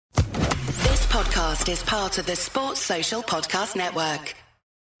podcast is part of the Sports Social Podcast Network.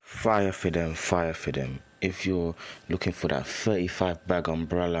 Fire for them, fire for them. If you're looking for that 35 bag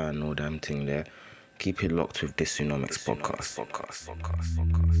umbrella and all damn thing there, keep it locked with this Tsunomics podcast.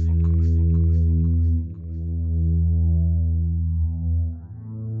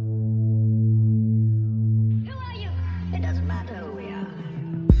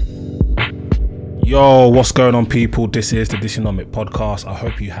 Yo, what's going on, people? This is the Dysnomic Podcast. I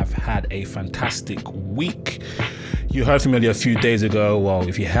hope you have had a fantastic week. You heard from me a few days ago. Well,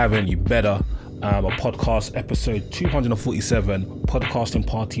 if you haven't, you better. A podcast episode 247, podcasting,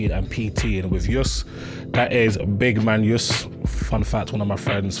 partying, and PTing with Yus. That is Big Man Yus. Fun fact: one of my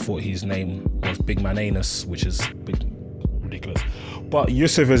friends thought his name was Big Man Anus, which is ridiculous. But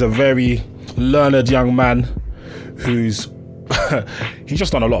Yusuf is a very learned young man who's he's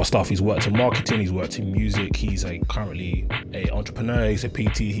just done a lot of stuff. He's worked in marketing, he's worked in music, he's currently an entrepreneur, he's a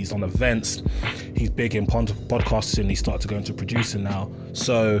PT, he's done events, he's big in podcasting, he started to go into producing now.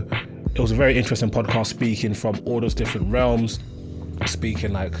 So it was a very interesting podcast, speaking from all those different realms,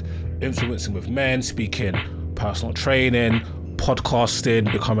 speaking like influencing with men, speaking personal training, podcasting,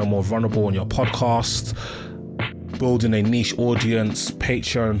 becoming more vulnerable on your podcast, building a niche audience,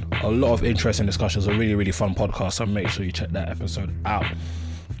 Patreon, a lot of interesting discussions, a really, really fun podcast, so make sure you check that episode out.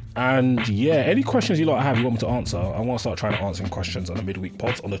 And yeah, any questions you have, you want me to answer, I want to start trying to answer questions on the midweek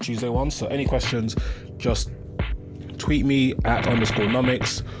pods on the Tuesday ones. So any questions, just tweet me at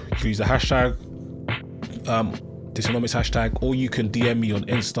 _nomics, use the hashtag, Dysnomics hashtag, or you can DM me on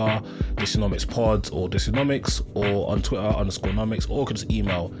Insta, Dysnomics Pods or Dysnomics, or on Twitter _nomics, or you can just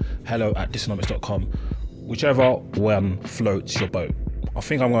email hello@dysnomics.com. Whichever one floats your boat. I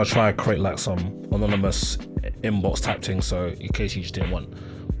think I'm going to try and create like some anonymous inbox type thing, so in case you just didn't want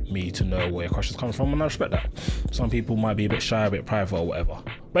me to know where your questions come from, and I respect that. Some people might be a bit shy, a bit private or whatever.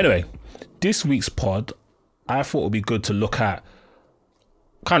 But anyway, this week's pod, I thought it would be good to look at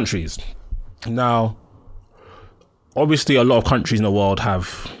countries. Now, obviously a lot of countries in the world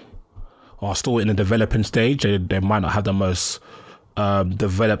are still in a developing stage. They might not have the most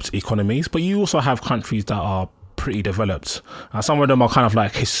developed economies, but you also have countries that are pretty developed, and some of them are kind of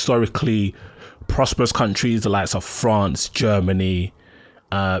like historically prosperous countries, the likes of France, Germany,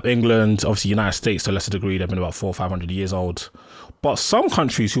 England, obviously United States to a lesser degree. They've been about 400 or 500 years old. But some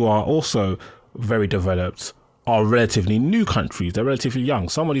countries who are also very developed are relatively new countries. They're relatively young.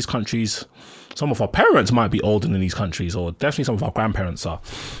 Some of these countries, some of our parents might be older than these countries, or definitely some of our grandparents are.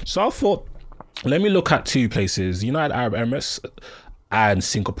 So I thought, let me look at two places, United Arab Emirates and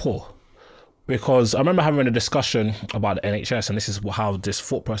Singapore, because I remember having a discussion about the NHS, and this is how this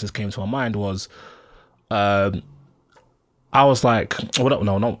thought process came to my mind was, I was like, well,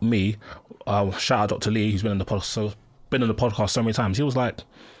 no, not me. Shout out Dr. Lee, who's been in the podcast so many times. He was like,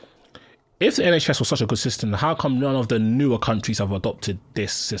 if the NHS was such a good system, how come none of the newer countries have adopted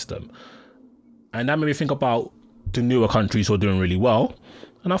this system? And that made me think about the newer countries who are doing really well.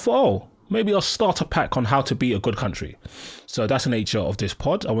 And I thought, maybe I'll start a pack on how to be a good country. So that's the nature of this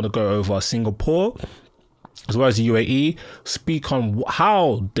pod. I want to go over Singapore as well as the UAE, speak on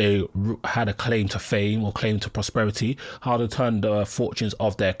how they had a claim to fame or claim to prosperity, how they turned the fortunes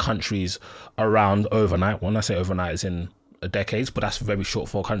of their countries around overnight. When I say overnight, it's in decades, but that's very short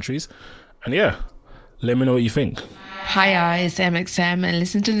for countries. And yeah, let me know what you think. Hi, it's MXM, and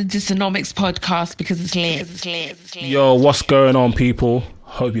listen to the Dysnomics Podcast because it's lit. Yo, what's going on, people?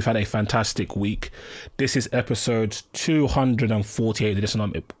 Hope you've had a fantastic week. This is episode 248 of the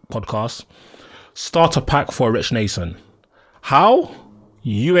Dysnomic Podcast. Starter pack for a rich nation. How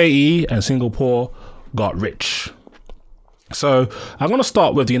UAE and Singapore got rich. So I'm going to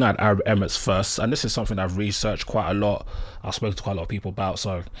start with the United Arab Emirates first, and this is something I've researched quite a lot. I've spoken to quite a lot of people about.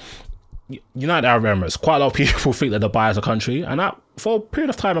 So United Arab Emirates, quite a lot of people think that Dubai is a country, and that, for a period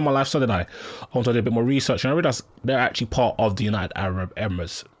of time in my life, so did I. I wanted to do a bit more research, and I realized they're actually part of the United Arab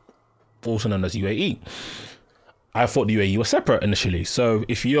Emirates, also known as UAE. I thought the UAE was separate initially, so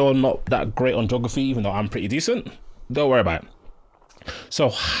if you're not that great on geography, even though I'm pretty decent, don't worry about it. So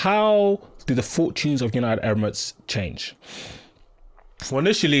how did the fortunes of United Emirates change? Well,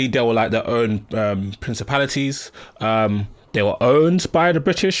 initially, they were like their own principalities. They were owned by the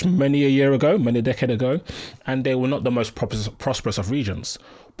British many a decade ago, and they were not the most prosperous of regions.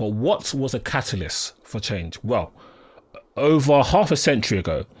 But what was a catalyst for change? Well, over half a century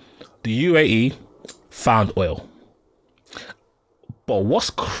ago, the UAE found oil. But what's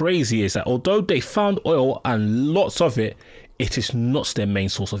crazy is that although they found oil and lots of it, it is not their main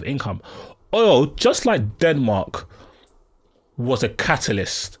source of income. Oil, just like Denmark, was a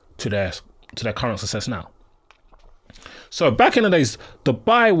catalyst to their current success now. So back in the days,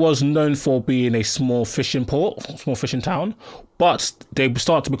 Dubai was known for being a small fishing town, but they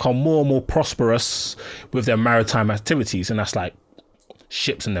start to become more and more prosperous with their maritime activities, and that's like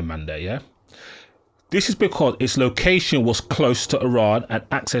ships and them man there, yeah? This is because its location was close to Iran and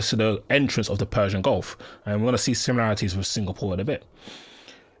access to the entrance of the Persian Gulf. And we're going to see similarities with Singapore in a bit.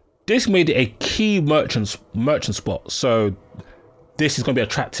 This made it a key merchant spot. So this is going to be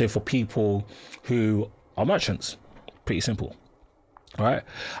attractive for people who are merchants. Pretty simple, right?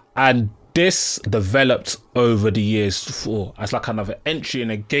 And this developed over the years as like kind of an entry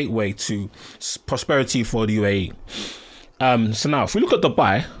and a gateway to prosperity for the UAE. So now, if we look at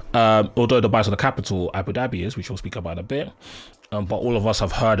Dubai, although Dubai is the capital, Abu Dhabi is, which we'll speak about a bit, but all of us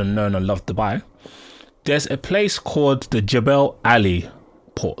have heard and known and loved Dubai. There's a place called the Jebel Ali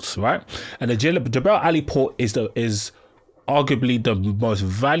port, right? And the Jebel Ali port is arguably the most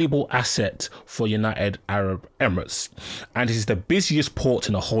valuable asset for United Arab Emirates, and it is the busiest port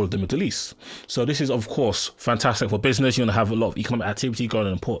in the whole of the Middle East. So this is of course fantastic for business. You're going to have a lot of economic activity going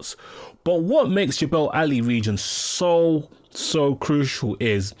on in ports. But what makes Jebel Ali region so crucial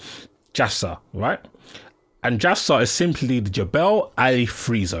is Jafsa, right? And Jafsa is simply the Jebel Ali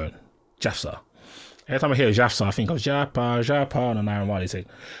free zone. Jafsa. Every time I hear Jafsa, I think of Japan, and I don't know what they say.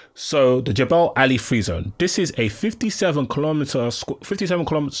 So the Jebel Ali free zone. This is a 57 kilometer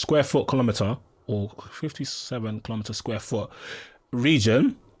square foot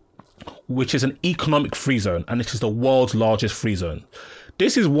region, which is an economic free zone, and it is the world's largest free zone.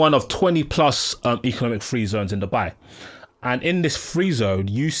 This is one of 20 plus economic free zones in Dubai. And in this free zone,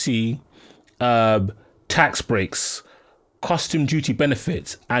 you see tax breaks, custom duty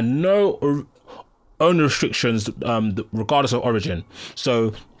benefits, and no owner restrictions regardless of origin.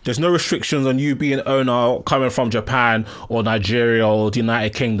 So there's no restrictions on you being an owner coming from Japan or Nigeria or the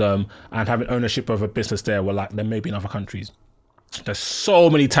United Kingdom and having ownership of a business there, where like there may be in other countries. There's so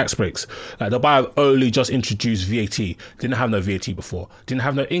many tax breaks. Like Dubai only just introduced VAT. Didn't have no VAT before. Didn't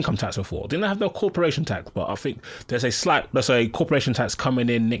have no income tax before. Didn't have no corporation tax. But I think there's a corporation tax coming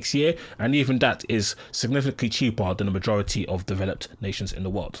in next year, and even that is significantly cheaper than the majority of developed nations in the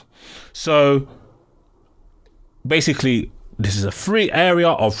world. So basically, this is a free area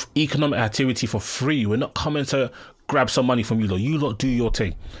of economic activity for free. We're not coming to grab some money from you lot. You lot do your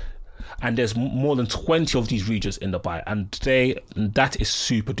thing. And there's more than 20 of these regions in Dubai, and that is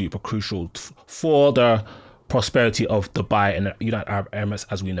super duper crucial for the prosperity of Dubai and the United Arab Emirates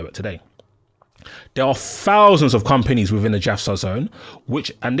as we know it today. There are thousands of companies within the Jafsa zone,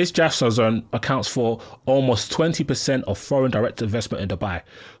 and this Jafsa zone accounts for almost 20% of foreign direct investment in Dubai.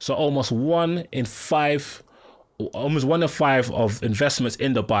 So almost one in five of investments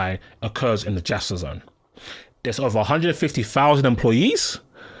in Dubai occurs in the Jafsa zone. There's over 150,000 employees,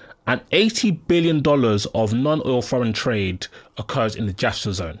 and $80 billion of non-oil foreign trade occurs in the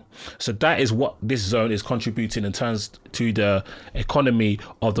Jafsa zone. So that is what this zone is contributing in terms to the economy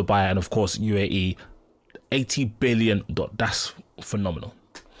of Dubai and of course UAE. $80 billion, that's phenomenal.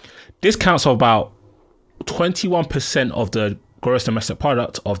 This counts for about 21% of the gross domestic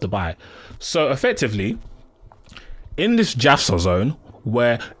product of Dubai. So effectively, in this Jafsa zone,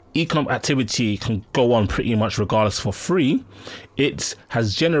 where economic activity can go on pretty much regardless for free, it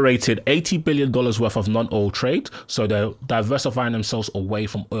has generated $80 billion worth of non-oil trade. So they're diversifying themselves away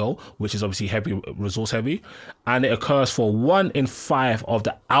from oil, which is obviously resource heavy. And it occurs for 1 in 5 of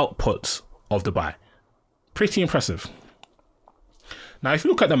the outputs of Dubai. Pretty impressive. Now, if you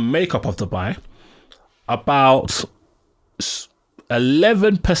look at the makeup of Dubai, about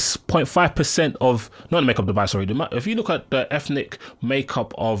 11.5% of, not the makeup of Dubai, sorry. If you look at the ethnic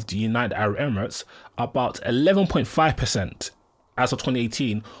makeup of the United Arab Emirates, about 11.5% as of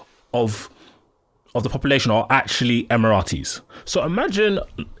 2018 of the population are actually Emiratis. So imagine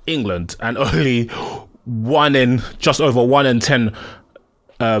England and only just over 1 in 10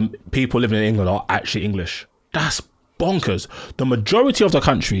 people living in England are actually English. That's bonkers. The majority of the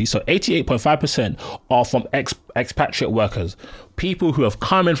country, so 88.5%, are from expatriate workers, people who have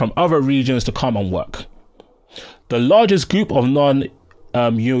come in from other regions to come and work. The largest group of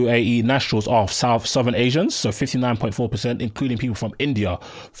non-UAE nationals are Southern Asians, so 59.4%, including people from India,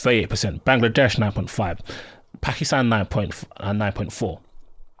 38%, Bangladesh 9.5%, Pakistan 9.4%.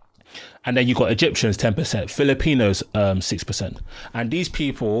 And then you've got Egyptians, 10%, Filipinos, 6%. And these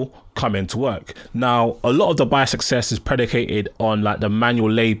people come into work. Now, a lot of Dubai's success is predicated on like the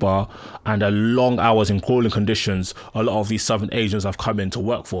manual labor and the long hours in crawling conditions a lot of these Southern Asians have come in to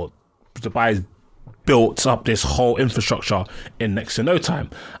work for. Dubai is built up this whole infrastructure in next to no time,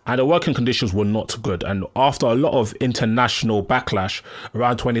 and the working conditions were not good. And after a lot of international backlash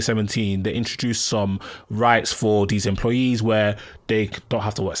around 2017, they introduced some rights for these employees where they don't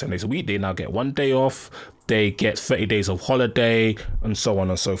have to work 7 days a week. They now get 1 day off, they get 30 days of holiday, and so on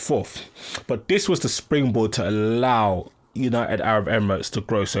and so forth. But this was the springboard to allow United Arab Emirates to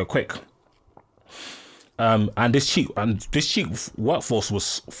grow so quick. And this cheap workforce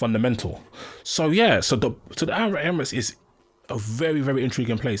was fundamental. So the Arab Emirates is a very, very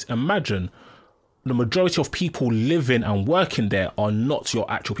intriguing place. Imagine the majority of people living and working there are not your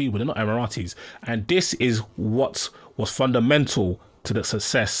actual people. They're not Emiratis. And this is what was fundamental to the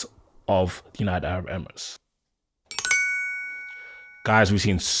success of the United Arab Emirates. Guys, we've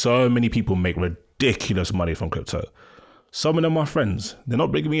seen so many people make ridiculous money from crypto. Some of them are friends. They're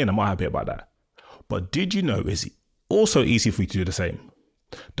not bringing me in. I'm not happy about that. But did you know it's also easy for you to do the same?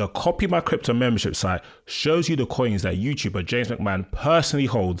 The Copy My Crypto membership site shows you the coins that YouTuber James McMahon personally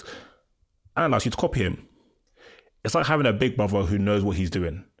holds and allows you to copy him. It's like having a big brother who knows what he's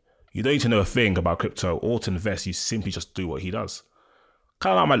doing. You don't need to know a thing about crypto or to invest. You simply just do what he does.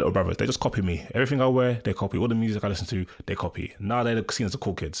 Kind of like my little brothers. They just copy me. Everything I wear, they copy. All the music I listen to, they copy. Now they're seen as the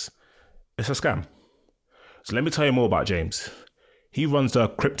cool kids. It's a scam. So let me tell you more about James. He runs the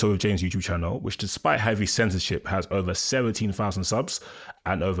Crypto with James YouTube channel, which despite heavy censorship has over 17,000 subs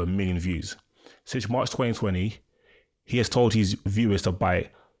and over 1 million views. Since March 2020, he has told his viewers to buy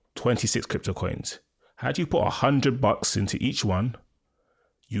 26 crypto coins. Had you put $100 into each one,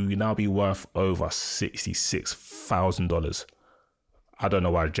 you will now be worth over $66,000. I don't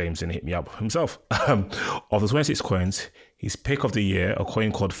know why James didn't hit me up himself. Of the 26 coins, his pick of the year, a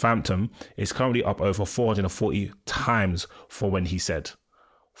coin called Phantom, is currently up over 440 times for when he said.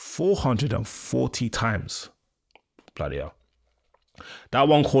 440 times. Bloody hell. That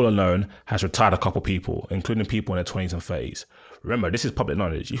one call alone has retired a couple people, including people in their 20s and 30s. Remember, this is public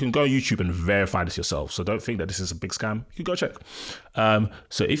knowledge. You can go on YouTube and verify this yourself. So don't think that this is a big scam. You can go check.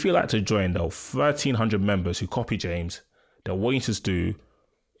 So if you'd like to join the 1,300 members who copy James, then what you need to do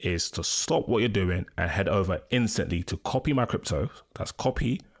is to stop what you're doing and head over instantly to Copy My Crypto. That's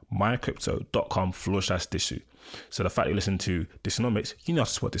copymycrypto.com/Disu. So the fact you listen to Dysonomics, you know how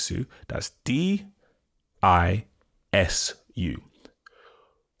to spell Disu. That's DISU.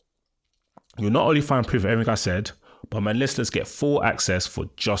 You'll not only find proof of everything I said, but my listeners get full access for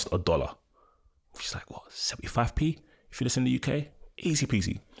just $1. Which is like, what, 75p? If you listen in the UK? Easy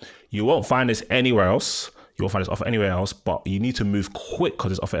peasy. You won't find this anywhere else. You won't find this offer anywhere else, but you need to move quick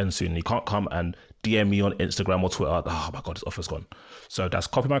because this offer ends soon. You can't come and DM me on Instagram or Twitter. Oh my God, this offer's gone. So that's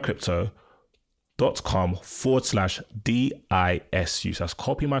copymycrypto.com/DISU. So that's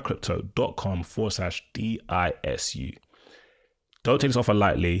copymycrypto.com/DISU. Don't take this offer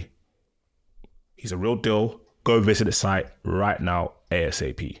lightly. He's a real deal. Go visit the site right now,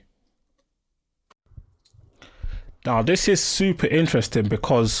 ASAP. Now, this is super interesting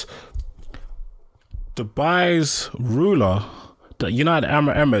because Dubai's ruler, the United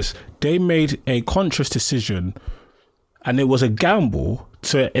Arab Emirates, they made a conscious decision, and it was a gamble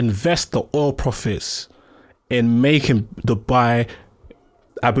to invest the oil profits in making Dubai,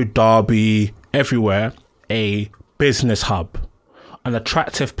 Abu Dhabi, everywhere, a business hub, an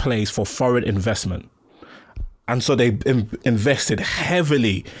attractive place for foreign investment. And so they invested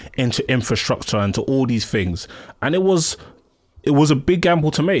heavily into infrastructure and to all these things. And it was a big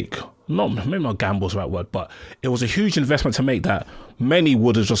gamble to make. Maybe not gamble is the right word, but it was a huge investment to make that many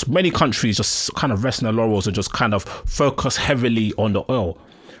countries just kind of rest in their laurels and just kind of focus heavily on the oil.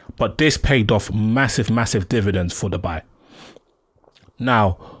 But this paid off massive, massive dividends for Dubai.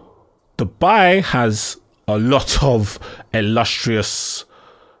 Now, Dubai has a lot of illustrious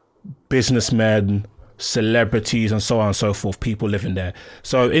businessmen, celebrities, and so on and so forth, people living there.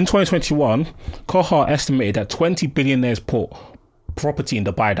 So in 2021, Kohar estimated that 20 billionaires bought property in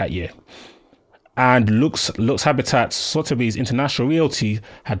Dubai that year. And Lux Habitat, Sotheby's International Realty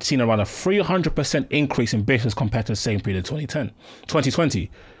had seen around a 300% increase in business compared to the same period in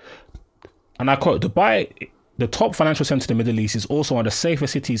 2020. And I quote, Dubai, the top financial center in the Middle East, is also one of the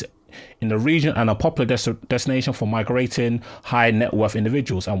safest cities in the region and a popular destination for migrating high net worth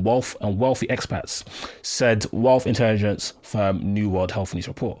individuals and wealthy expats, said wealth intelligence firm New World Health News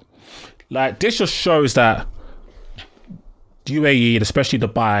report. Like, this just shows that UAE, and especially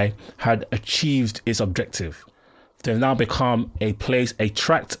Dubai, had achieved its objective. They've now become a place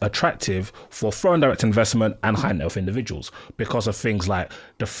attractive for foreign direct investment and high net worth individuals because of things like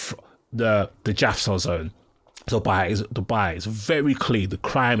the Jaffa zone. Dubai is very clean. The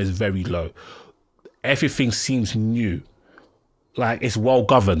crime is very low. Everything seems new. Like, it's well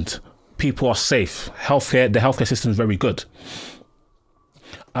governed. people are safe. The healthcare system is very good.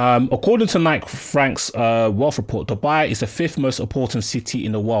 According to Knight Frank's wealth report, Dubai is the 5th most important city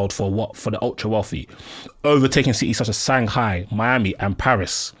in the world for the ultra wealthy, overtaking cities such as Shanghai, Miami, and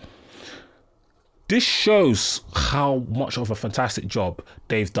Paris. This shows how much of a fantastic job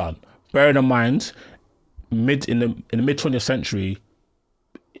they've done. Bearing in mind, in the mid 20th century,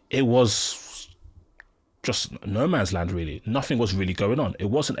 it was just no man's land, really. Nothing was really going on. It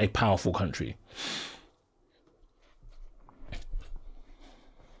wasn't a powerful country.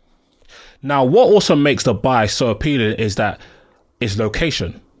 Now, what also makes Dubai so appealing is that its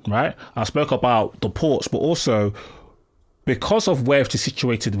location, right? I spoke about the ports, but also because of where it is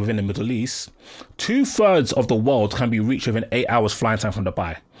situated within the Middle East, 2/3 of the world can be reached within 8 hours flying time from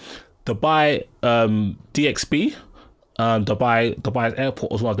Dubai. Dubai DXB, Dubai's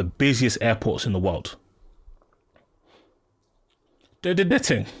airport was one of the busiest airports in the world. They did their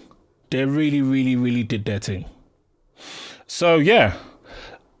thing. They really, really, really did their thing. So yeah,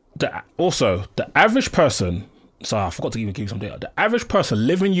 the average person. So I forgot to even give you some data. The average person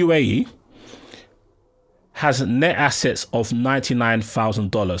living in UAE has net assets of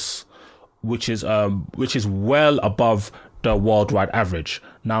 $99,000, which is well above the worldwide average.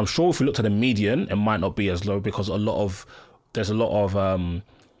 Now, I'm sure if you looked at the median, it might not be as low because there's a lot of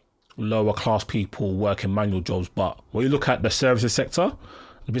lower class people working manual jobs. But when you look at the services sector,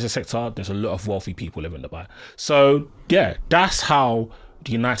 the business sector, there's a lot of wealthy people living in Dubai. So yeah, that's how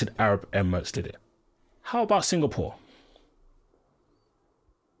the United Arab Emirates did it. How about Singapore?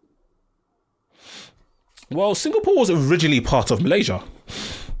 Well, Singapore was originally part of Malaysia.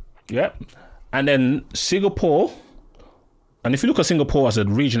 Yeah. And then Singapore, and if you look at Singapore as a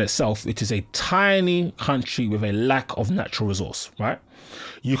region itself, it is a tiny country with a lack of natural resource, right?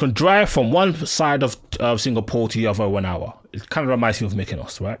 You can drive from one side of Singapore to the other in 1 hour. It kind of reminds me of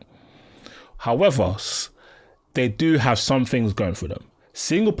Mykonos, right? However, they do have some things going for them.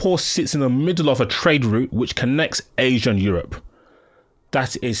 Singapore sits in the middle of a trade route which connects Asia and Europe.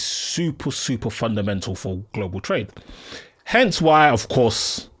 That is super, super fundamental for global trade. Hence why, of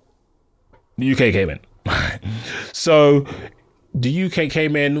course, the UK came in. So the UK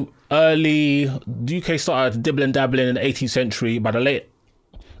came in early. The UK started dibbling dabbling in the 18th century. By the late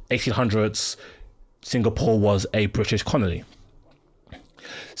 1800s, Singapore was a British colony.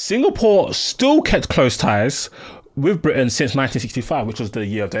 Singapore still kept close ties with Britain since 1965, which was the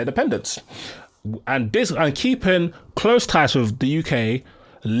year of their independence. And keeping close ties with the UK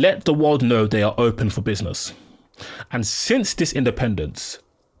let the world know they are open for business. And since this independence,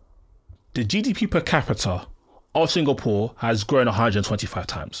 the GDP per capita of Singapore has grown 125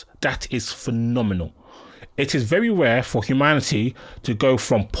 times. That is phenomenal. It is very rare for humanity to go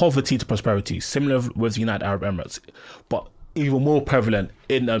from poverty to prosperity, similar with the United Arab Emirates, but even more prevalent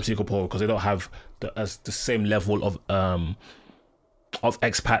in Singapore because they don't have the same level of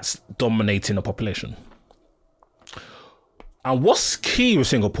expats dominating the population. And what's key with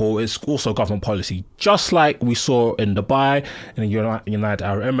Singapore is also government policy. Just like we saw in Dubai, in the United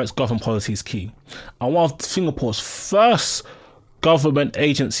Arab Emirates, government policy is key. And one of Singapore's first government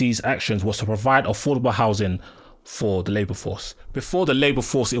agencies' actions was to provide affordable housing for the labour force. Before the labour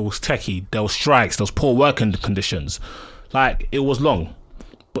force, it was techie. There were strikes, there was poor working conditions. Like, it was long.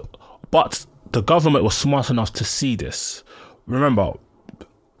 But the government was smart enough to see this. Remember,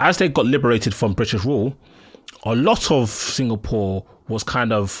 as they got liberated from British rule, a lot of Singapore was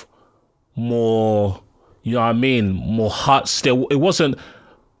kind of more, more huts. It wasn't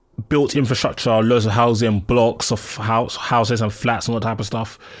built infrastructure, loads of housing, blocks of houses and flats and all that type of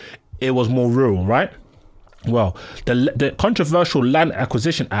stuff. It was more rural, right? Well, the controversial Land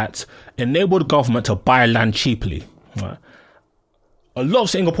Acquisition Act enabled the government to buy land cheaply. Right? A lot of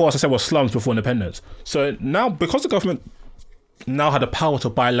Singapore, as I said, was slums before independence. So now, because the government now had the power to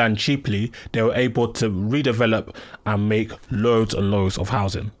buy land cheaply, they were able to redevelop and make loads and loads of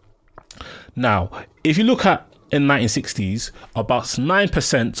housing. Now, if you look at in the 1960s, about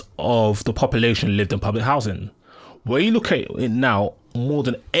 9% of the population lived in public housing. When you look at it now, more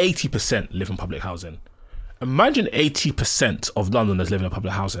than 80% live in public housing. Imagine 80% of Londoners living in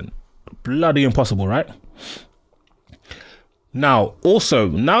public housing. Bloody impossible, right? Now,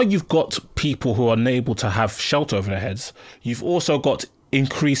 you've got people who are unable to have shelter over their heads. You've also got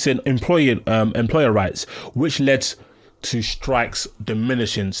increasing employer rights, which led to strikes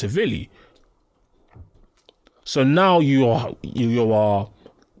diminishing severely. So now you are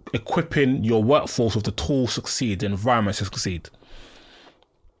equipping your workforce with the tools to succeed, the environment to succeed.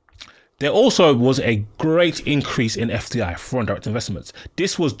 There also was a great increase in FDI, foreign direct investments.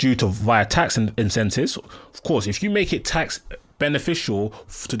 This was due to via tax incentives. Of course, if you make it tax beneficial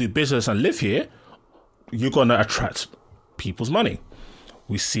to do business and live here, you're going to attract people's money.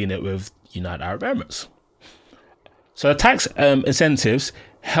 We've seen it with United Arab Emirates. So the tax incentives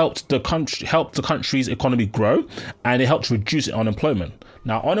helped the country's economy grow, and it helped reduce unemployment.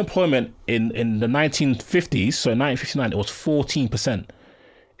 Now, unemployment in the 1950s, so in 1959, it was 14%.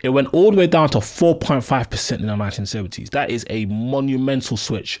 It went all the way down to 4.5% in the 1970s. That is a monumental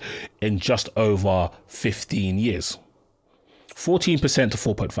switch in just over 15 years. 14% to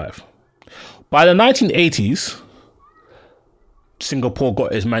 4.5%. By the 1980s, Singapore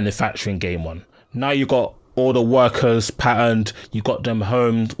got its manufacturing game on. Now you got all the workers patterned, you got them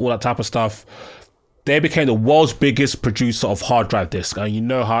homed, all that type of stuff. They became the world's biggest producer of hard drive disks, and you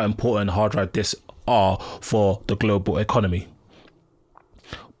know how important hard drive disks are for the global economy.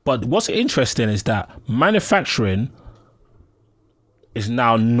 But what's interesting is that manufacturing is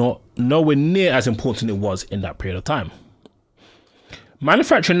now nowhere near as important as it was in that period of time.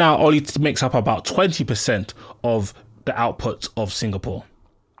 Manufacturing now only makes up about 20% of the output of Singapore.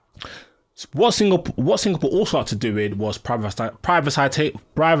 What Singapore also had to do with was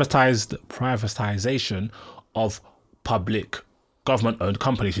privatization of public government-owned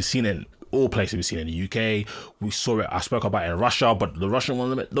companies. We've seen it in all places. We've seen it in the UK. We saw it. I spoke about it in Russia, but the Russian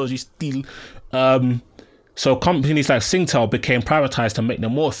one methodology still. So companies like Singtel became privatized to make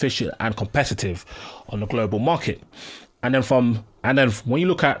them more efficient and competitive on the global market. And then when you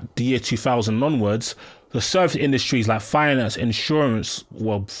look at the year 2000 onwards, the service industries like finance, insurance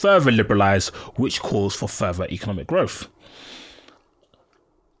were further liberalized, which calls for further economic growth.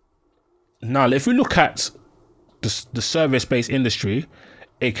 Now, if we look at the service-based industry,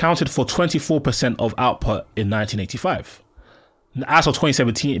 it accounted for 24% of output in 1985. As of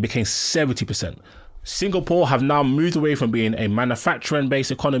 2017, it became 70%. Singapore have now moved away from being a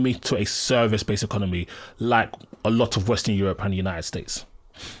manufacturing-based economy to a service-based economy, like a lot of Western Europe and the United States.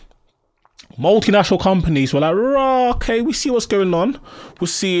 Multinational companies were like, okay, we see what's going on. We're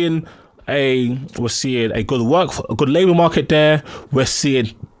seeing a good labor market there. We're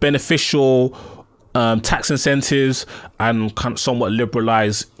seeing beneficial tax incentives and kind of somewhat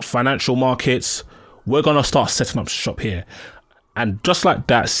liberalized financial markets. We're gonna start setting up shop here. And just like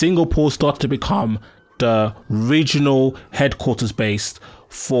that, Singapore started to become the regional headquarters based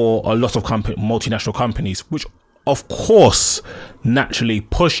for a lot of multinational companies, which of course naturally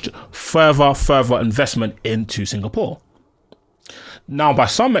pushed further investment into Singapore. Now, by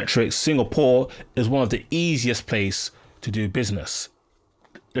some metrics, Singapore is one of the easiest places to do business.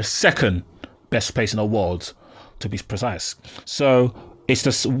 The second best place in the world, to be precise. So it's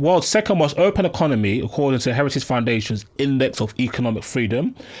the world's second most open economy according to Heritage Foundation's Index of Economic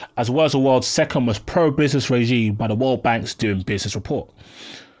Freedom, as well as the world's second most pro-business regime by the World Bank's Doing Business report.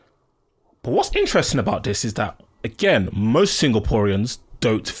 But what's interesting about this is that, again, most Singaporeans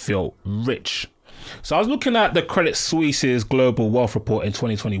don't feel rich. So I was looking at the Credit Suisse's Global Wealth Report in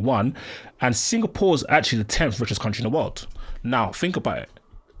 2021, and Singapore is actually the 10th richest country in the world. Now, think about it.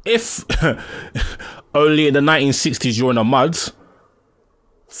 If only in the 1960s you're in the mud,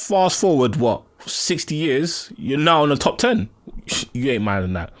 fast forward, 60 years, you're now in the top 10. You ain't mad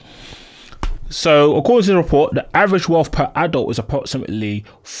than that. So, according to the report, the average wealth per adult is approximately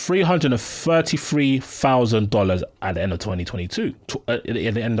 $333,000 at the end of 2022, at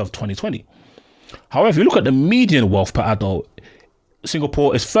the end of 2020. However, if you look at the median wealth per adult,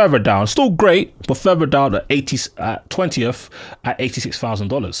 Singapore is further down, still great, but further down at 20th at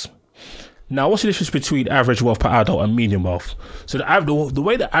 $86,000. Now, what's the difference between average wealth per adult and median wealth? So the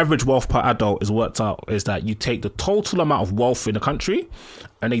way the average wealth per adult is worked out is that you take the total amount of wealth in the country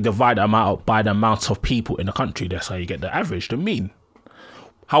and they divide that amount out by the amount of people in the country. That's how you get the average, the mean.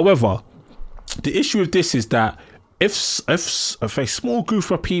 However, the issue with this is that if a small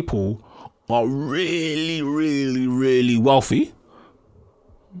group of people are really, really, really wealthy,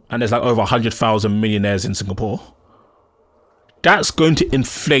 and there's like over 100,000 millionaires in Singapore, that's going to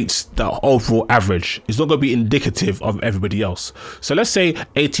inflate the overall average. It's not going to be indicative of everybody else. So let's say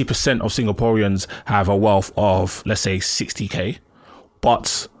 80% of Singaporeans have a wealth of, let's say, 60k,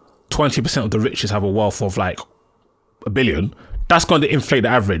 but 20% of the richest have a wealth of like $1 billion. That's going to inflate the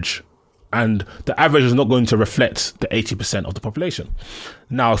average. And the average is not going to reflect the 80% of the population.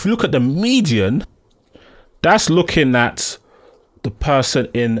 Now, if you look at the median, that's looking at the person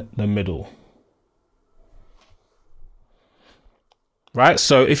in the middle. Right?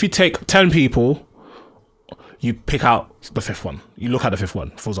 So if you take 10 people, you pick out the fifth one. You look at the fifth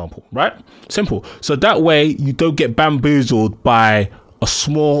one, for example, right? Simple. So that way you don't get bamboozled by a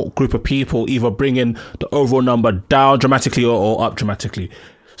small group of people either bringing the overall number down dramatically or up dramatically.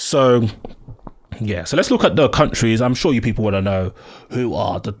 So Yeah, so let's look at the countries. I'm sure you people want to know who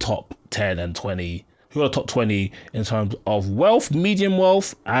are the top 10 and 20, who are the top 20 in terms of wealth, median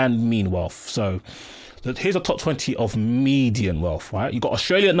wealth, and mean wealth. So here's the top 20 of median wealth, right? You got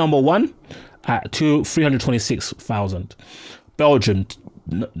Australia at number 1 at 326,000. Belgium,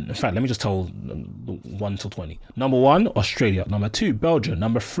 in fact, let me just tell 1 to 20. Number 1, Australia. Number 2, Belgium.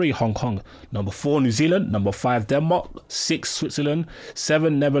 Number 3, Hong Kong. Number 4, New Zealand. Number 5, Denmark. 6, Switzerland.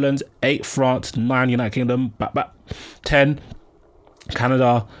 7, Netherlands. 8, France. 9, United Kingdom. 10,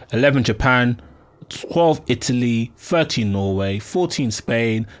 Canada. 11, Japan. 12, Italy. 13, Norway. 14,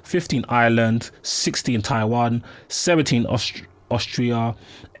 Spain. 15, Ireland. 16, Taiwan. 17, Austria.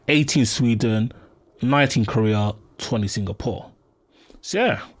 18, Sweden. 19, Korea. 20, Singapore. So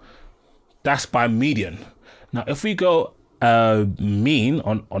yeah, that's by median. Now, if we go mean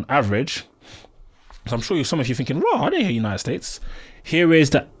on average, so I'm sure some of you thinking, "Raw, I didn't hear United States." Here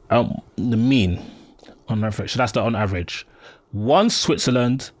is the mean on average. So that's the on average. 1,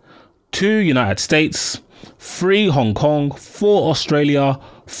 Switzerland. 2, United States. 3, Hong Kong. 4, Australia.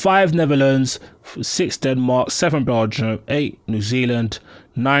 5, Netherlands. 6, Denmark. 7, Belgium. 8, New Zealand.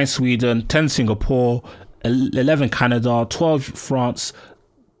 9, Sweden. 10, Singapore. 11, Canada. 12, France.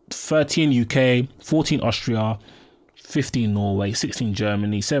 13, UK. 14, Austria. 15, Norway. 16,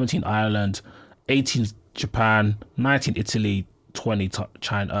 Germany. 17, Ireland. 18, Japan. 19, Italy. 20,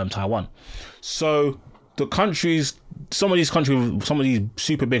 Taiwan. So the countries, some of these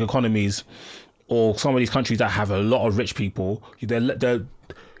super big economies, or some of these countries that have a lot of rich people,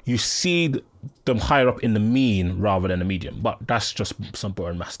 you see them higher up in the mean rather than the median. But that's just some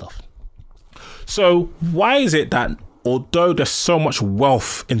boring math stuff. So why is it that although there's so much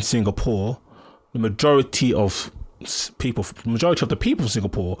wealth in Singapore, the majority of the people of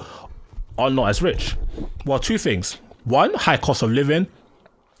Singapore are not as rich? Well, 2 things. 1, high cost of living.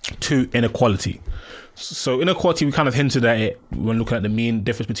 2, inequality. So inequality, we kind of hinted at it when looking at the mean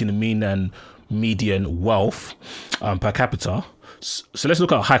difference between the mean and median wealth per capita. So let's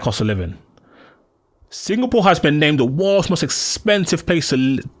look at high cost of living. Singapore has been named the world's most expensive place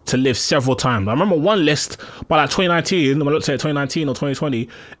to live several times. I remember one list by like 2019, when I looked at it 2019 or 2020,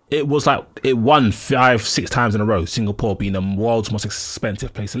 it was like it won 5-6 times in a row, Singapore being the world's most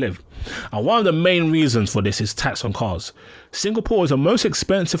expensive place to live. And one of the main reasons for this is tax on cars. Singapore is the most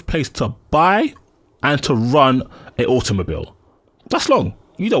expensive place to buy and to run an automobile. That's long.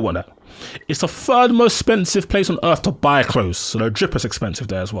 You don't want that. It's the 3rd most expensive place on earth to buy clothes, so the drip is expensive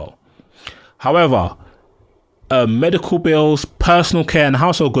there as well. However, medical bills, personal care and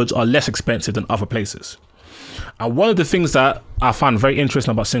household goods are less expensive than other places. And one of the things that I found very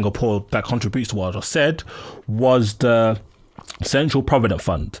interesting about Singapore that contributes to what I just said was the Central Provident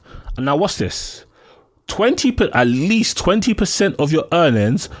Fund. And now what's this? At least 20% of your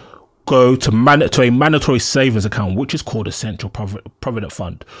earnings go to a mandatory savings account, which is called a Central Provident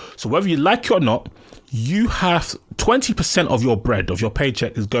Fund. So whether you like it or not, you have 20% of your bread, of your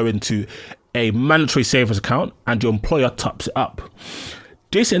paycheck, is going to a mandatory savings account, and your employer tops it up.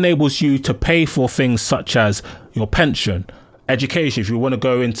 This enables you to pay for things such as your pension, education, if you want to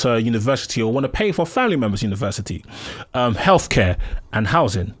go into university or want to pay for family members' university, healthcare and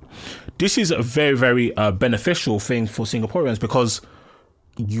housing. This is a very, very beneficial thing for Singaporeans because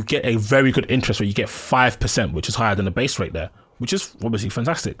you get a very good interest rate. You get 5%, which is higher than the base rate there, which is obviously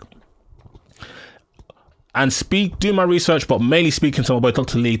fantastic. And do my research, but mainly speaking to my boy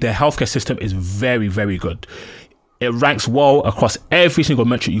Dr. Lee, their healthcare system is very, very good. It ranks well across every single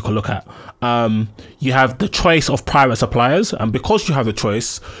metric you can look at. You have the choice of private suppliers, and because you have the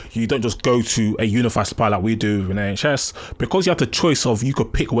choice, you don't just go to a unified supplier like we do in NHS. Because you have the choice of, you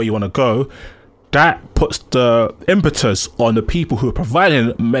could pick where you want to go, that puts the impetus on the people who are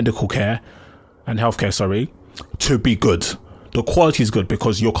providing medical care and healthcare, to be good. The quality is good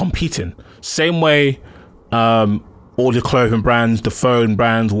because you're competing. Same way all the clothing brands, the phone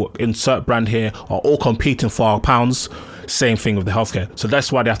brands, insert brand here, are all competing for our pounds. Same thing with the healthcare. So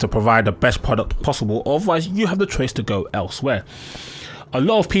that's why they have to provide the best product possible. Otherwise, you have the choice to go elsewhere. A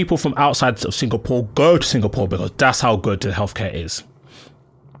lot of people from outside of Singapore go to Singapore because that's how good the healthcare is.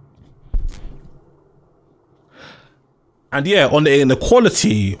 And yeah, on the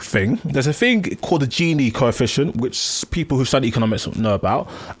inequality thing, there's a thing called the Gini coefficient, which people who study economics know about.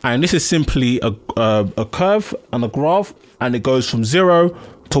 And this is simply a curve and a graph, and it goes from 0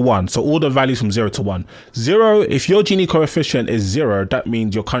 to 1. So all the values from 0 to 1. 0, if your Gini coefficient is 0, that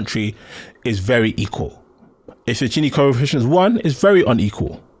means your country is very equal. If your Gini coefficient is 1, it's very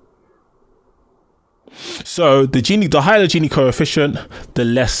unequal. So the higher the Gini coefficient, the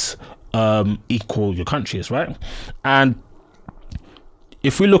less equal your country is, right? And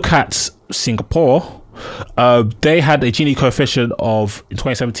if we look at Singapore, they had a Gini coefficient of, in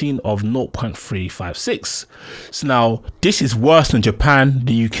 2017, of 0.356. So now, this is worse than Japan,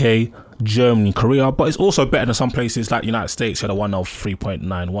 the UK, Germany, Korea, but it's also better than some places like the United States, had a one of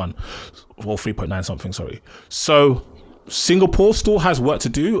 3.91, or 3.9 something, sorry. So, Singapore still has work to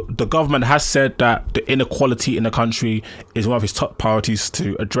do. The government has said that the inequality in the country is one of its top priorities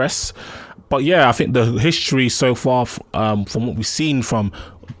to address. But yeah, I think the history so far, from what we've seen from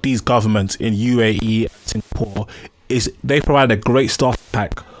these governments in UAE and Singapore, is they provide a great starter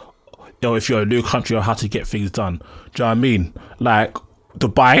pack, if you're a new country, on how to get things done. Do you know what I mean? Like,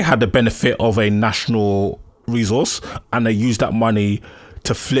 Dubai had the benefit of a national resource, and they used that money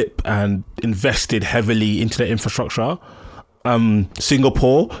to flip and invested heavily into the infrastructure.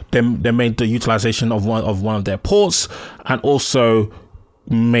 Singapore, they made the utilization of one of their ports, and also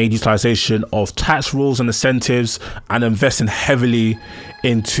made utilization of tax rules and incentives, and investing heavily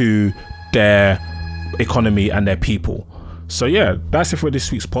into their economy and their people. So yeah, that's it for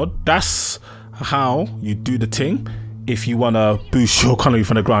this week's pod. That's how you do the thing if you want to boost your economy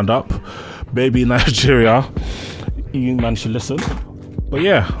from the ground up. Maybe in Nigeria, you manage to listen. But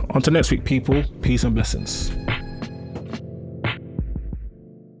yeah, on to next week, people. Peace and blessings.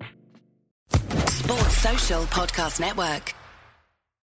 Sports Social Podcast Network.